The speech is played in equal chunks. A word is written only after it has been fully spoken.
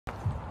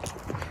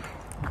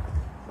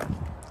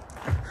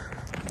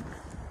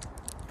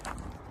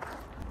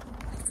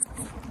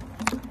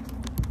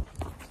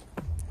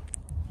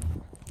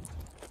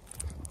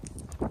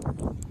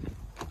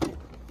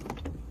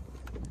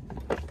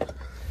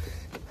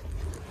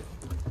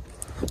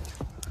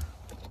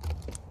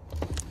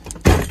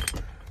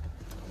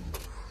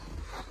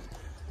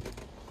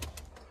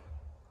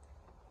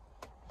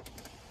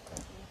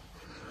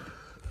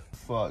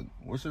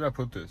Where should I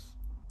put this?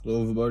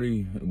 Hello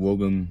everybody,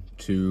 welcome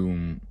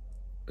to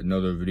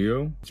another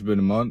video. It's been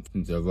a month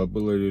since I've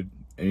uploaded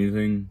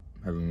anything.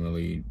 Haven't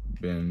really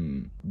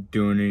been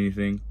doing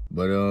anything,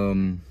 but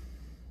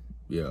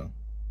yeah,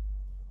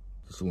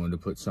 just wanted to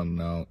put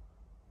something out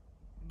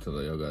to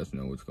let y'all guys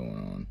know what's going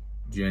on.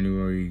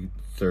 January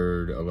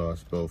 3rd, I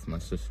lost both my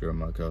sister and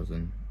my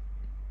cousin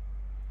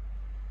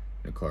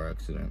in a car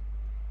accident,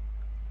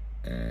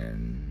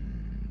 and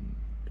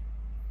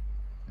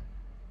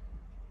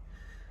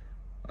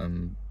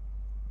I'm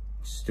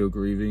still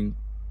grieving,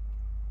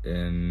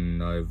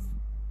 and I've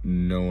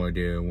no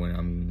idea when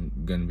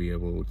I'm gonna be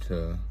able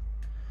to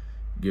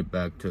get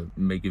back to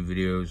making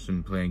videos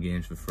and playing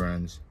games with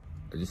friends.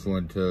 I just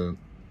wanted to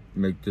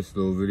make this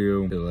little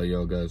video to let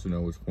y'all guys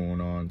know what's going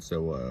on.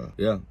 So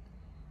yeah,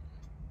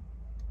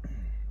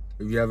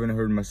 if you haven't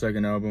heard my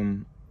second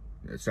album,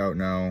 it's out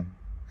now.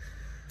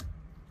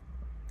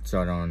 It's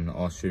out on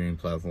all streaming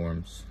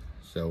platforms.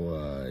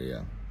 So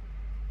yeah,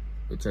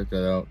 go check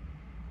that out,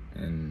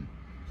 and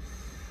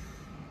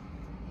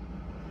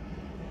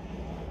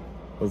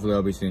hopefully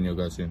I'll be seeing you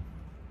guys soon.